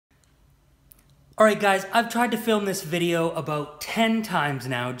Alright guys, I've tried to film this video about 10 times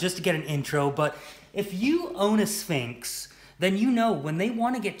now just to get an intro, but if you own a Sphynx, then you know when they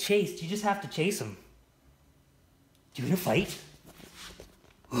want to get chased, you just have to chase them. You gonna fight?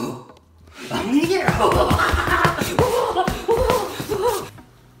 I'm gonna get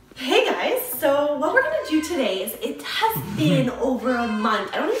Hey guys, so what we're gonna do today is it has been over a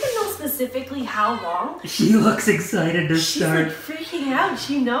month. I don't even know specifically how long. She looks excited to start. She's like freaking out,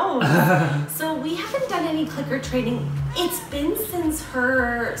 she knows. So we haven't done any clicker training. It's been since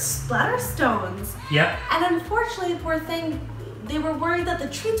her bladder stones. Yep. And unfortunately, poor thing, they were worried that the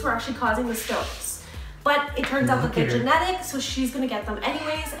treats were actually causing the stones. But it turns out that they're genetic, so she's gonna get them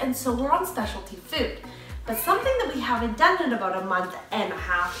anyways, and so we're on specialty food. But something that we haven't done in about a month and a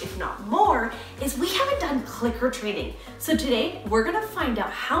half, if not more, is we haven't done clicker training. So today, we're gonna find out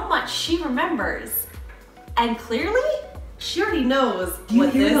how much she remembers. And clearly, she already knows what this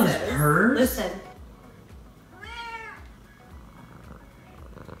is. Do you hear those purrs? Listen.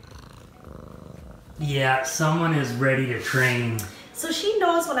 Yeah, someone is ready to train. So she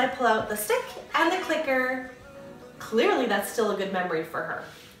knows when I pull out the stick and the clicker. Clearly, that's still a good memory for her.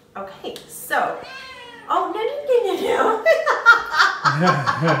 Okay, so. Oh, no.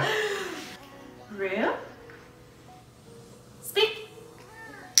 Rue? Speak.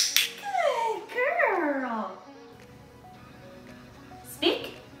 Good girl.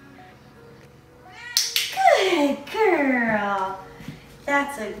 Speak. Good girl.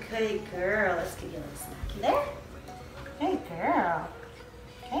 That's a good girl. Let's give you a little snacky there. Good girl.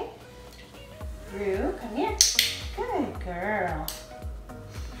 Okay. Rue, come here. Good girl.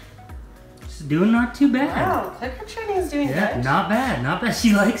 Doing not too bad. Wow, clicker training is doing good. Not bad, not bad.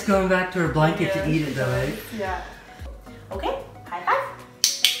 She likes going back to her blanket to eat it though, eh? Yeah. Okay, high five.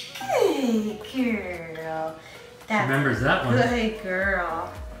 Good girl. That's remembers that one. Good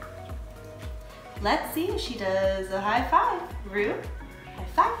girl. Let's see if she does a high five. Rue, high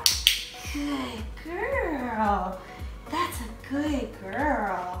five. Good girl. That's a good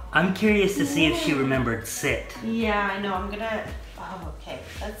girl. I'm curious to see if she remembered sit. Yeah, I know. I'm gonna. Oh, okay.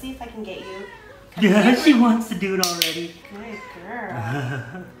 Let's see if I can get you. Yeah, she wants to do it already. Good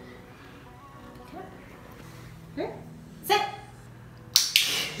girl. Here. Sit.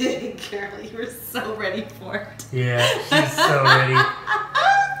 Good girl. You were so ready for it. Yeah, she's so ready.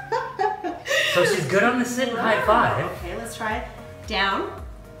 So she's good on the sit and high five. Okay, let's try it. Down.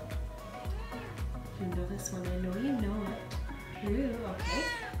 You know this one. I know you know it. Ooh, okay.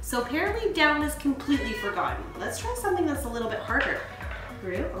 So apparently down is completely forgotten. Let's try something that's a little bit harder.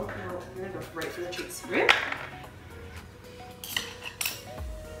 Rue, oh no, you're gonna go right for the treats. Rue.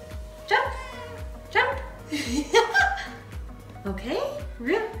 Jump, jump. Okay,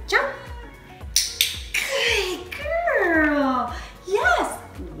 Rue, jump. Good girl. Yes.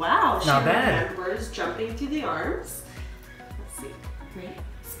 Wow, she not bad. remembers jumping through the arms. Let's see. Rue,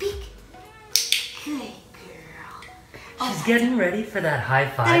 speak. Good. She's getting ready for that high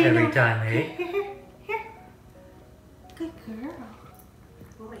five every time, eh? Here. Good girl.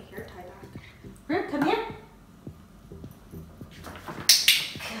 Oh, my hair tied back. Rue, come here.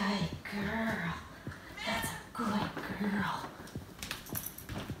 Good girl. That's a good girl.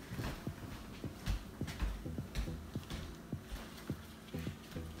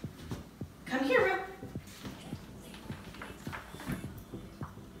 Come here, Rue.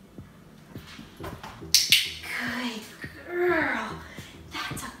 Good girl.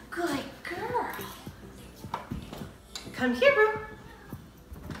 That's a good girl. Come here, Rue.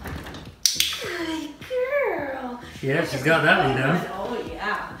 Good girl. Yeah, she's got that one down. Oh,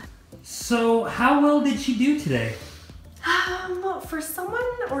 yeah. So, how well did she do today? For someone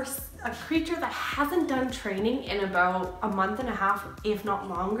or a creature that hasn't done training in about a month and a half, if not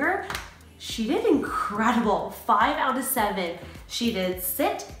longer, she did incredible. 5 out of 7. She did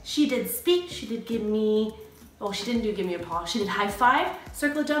sit, she did speak, she did give me, well, she didn't do give me a paw. She did high five,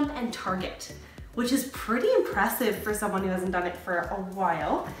 circle jump, and target, which is pretty impressive for someone who hasn't done it for a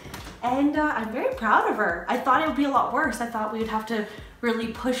while. And I'm very proud of her. I thought it would be a lot worse. I thought we would have to really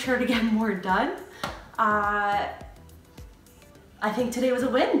push her to get more done. I think today was a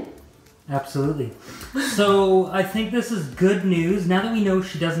win. Absolutely. So, I think this is good news. Now that we know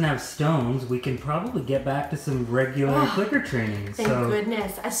she doesn't have stones, we can probably get back to some regular clicker training. Thank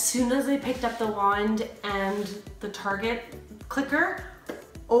goodness. As soon as I picked up the wand and the target clicker,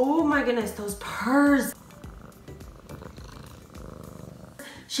 oh my goodness, those purrs.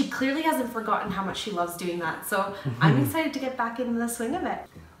 She clearly hasn't forgotten how much she loves doing that. So I'm excited to get back into the swing of it.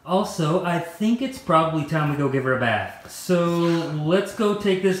 Also, I think it's probably time we go give her a bath. So let's go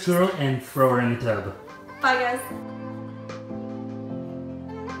take this girl and throw her in the tub. Bye guys.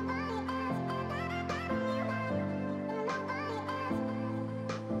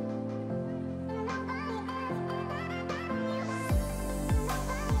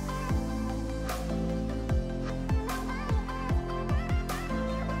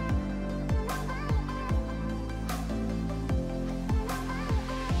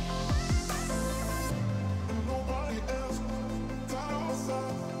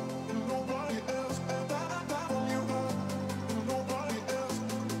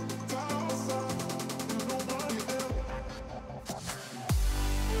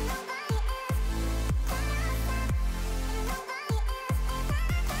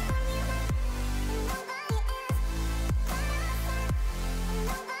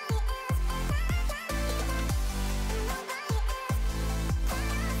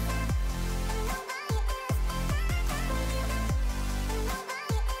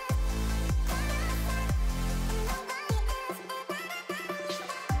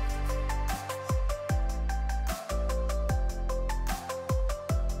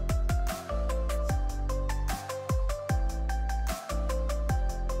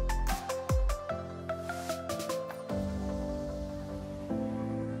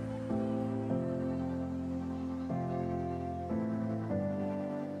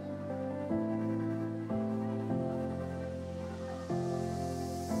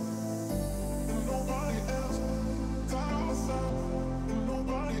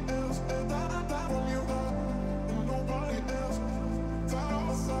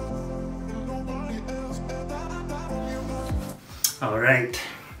 All right,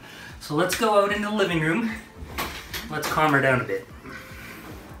 so let's go out in the living room. Let's calm her down a bit.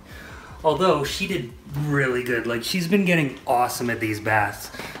 Although she did really good, like she's been getting awesome at these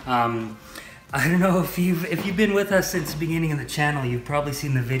baths. I don't know if you've been with us since the beginning of the channel, you've probably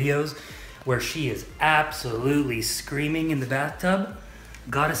seen the videos where she is absolutely screaming in the bathtub.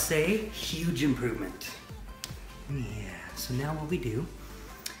 Gotta say, huge improvement. Yeah, so now what we do,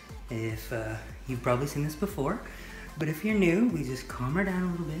 if you've probably seen this before, but if you're new, we just calm her down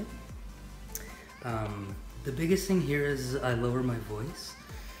a little bit. The biggest thing here is I lower my voice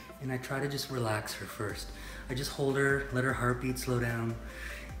and I try to just relax her first. I just hold her, let her heartbeat slow down.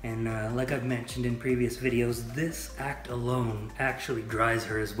 And like I've mentioned in previous videos, this act alone actually dries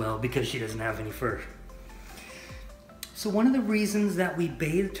her as well because she doesn't have any fur. So one of the reasons that we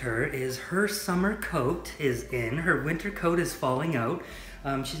bathed her is her summer coat is in, her winter coat is falling out.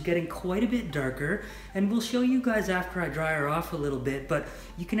 She's getting quite a bit darker, and we'll show you guys after I dry her off a little bit, but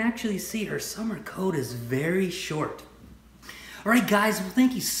you can actually see her summer coat is very short. Alright guys, well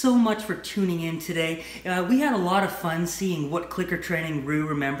thank you so much for tuning in today. We had a lot of fun seeing what clicker training Rue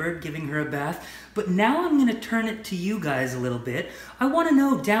remembered, giving her a bath. But now I'm going to turn it to you guys a little bit. I want to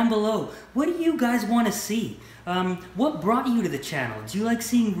know down below, what do you guys want to see? What brought you to the channel? Do you like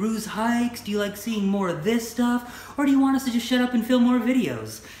seeing Rue's hikes? Do you like seeing more of this stuff? Or do you want us to just shut up and film more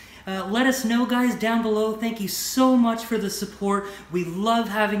videos? Let us know, guys, down below. Thank you so much for the support. We love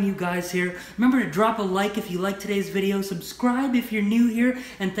having you guys here. Remember to drop a like if you like today's video. Subscribe if you're new here.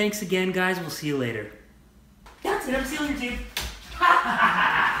 And thanks again, guys. We'll see you later. That's it. I'm sealing your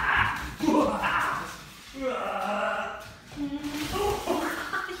tube.